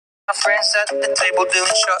My friends at the table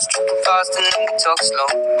doing shots, tripping fast, and then we talk slow.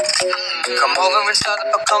 Come over and start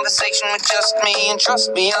up a conversation with just me, and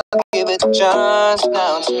trust me, I'll give it a chance.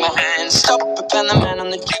 Now take my hand, stop it, and the man on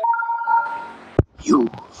the Jeep. You've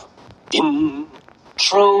been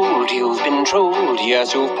trolled, you've been trolled,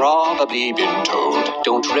 yes, you've probably been told.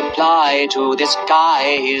 Don't reply to this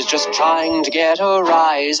guy, he's just trying to get a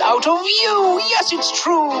rise out of you. Yes, it's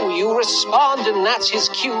true, you respond and that's his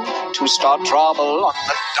cue to start trouble on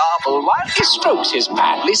the double while he strokes his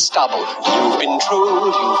manly stubble. You've been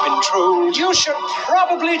trolled, you've been trolled, you should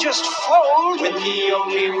probably just fold when the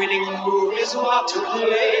only winning move is not to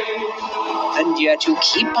play. And yet you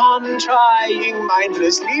keep on trying,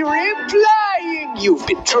 mindlessly replying. You've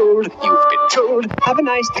been trolled, you've been trolled. Have a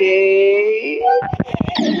nice day.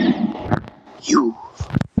 You've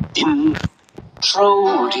been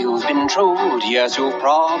trolled, you've been trolled. Yes, you've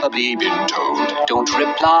probably been told. Don't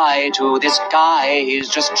reply to this guy, he's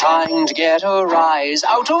just trying to get a rise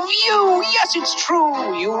out of you. Yes, it's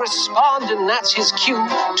true, you respond and that's his cue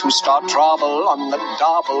to start trouble on the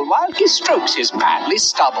double while he strokes his manly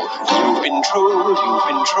stubble. You've been trolled, you've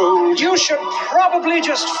been trolled. You should probably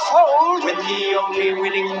just fold when the only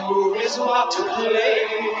winning move is not to play.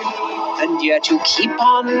 And yet you keep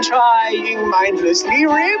on trying, mindlessly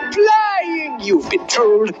replying. You've been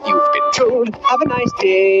trolled, you've been trolled. Have a nice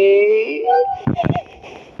day.